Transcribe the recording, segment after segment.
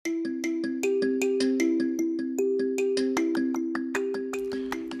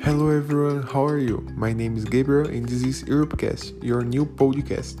Hello everyone, how are you? My name is Gabriel and this is Europecast, your new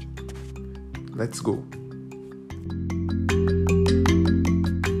podcast. Let's go.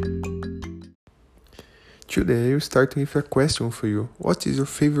 Today I'm starting with a question for you. What is your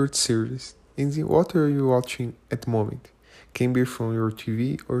favorite series? And what are you watching at the moment? Can be from your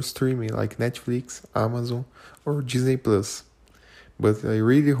TV or streaming like Netflix, Amazon or Disney Plus. But I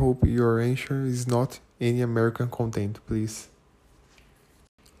really hope your answer is not any American content, please.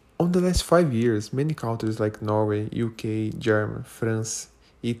 On the last 5 years, many countries like Norway, UK, Germany, France,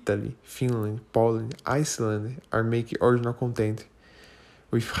 Italy, Finland, Poland, Iceland are making original content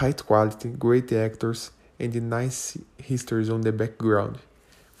with high quality, great actors, and nice histories on the background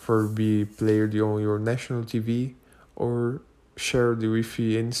for be played on your national TV or shared with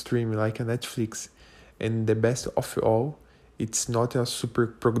any stream like a Netflix. And the best of all, it's not a super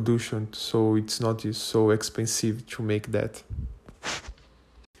production, so it's not so expensive to make that.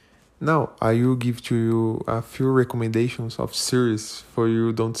 Now, I will give to you a few recommendations of series for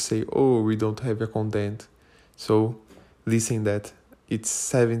you don't say, oh, we don't have a content. So, listen that. It's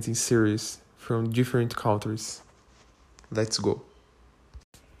 17 series from different countries. Let's go.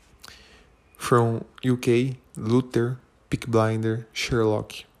 From UK, Luther, Peaky Blinder,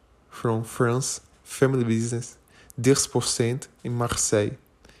 Sherlock. From France, Family Business, 10% in Marseille.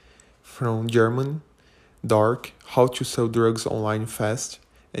 From Germany, Dark, How to Sell Drugs Online Fast,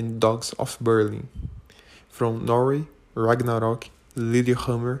 and Dogs of Berlin. From Norway, Ragnarok,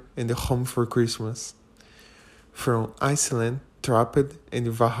 Lilyhammer, and The Home for Christmas. From Iceland, Trapped and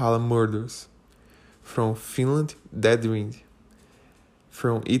Valhalla Murders. From Finland, Dead Wind.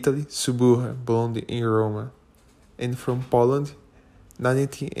 From Italy, Suburra, Blonde in Roma. And from Poland,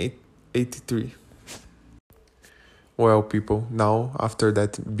 1983. Well, people, now after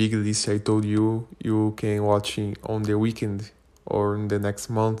that big list I told you, you can watch it on the weekend or in the next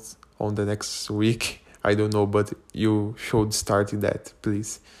month, on the next week. I don't know, but you should start that,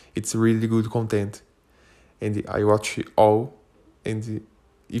 please. It's really good content. And I watch it all. And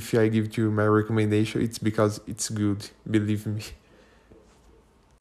if I give you my recommendation, it's because it's good. Believe me.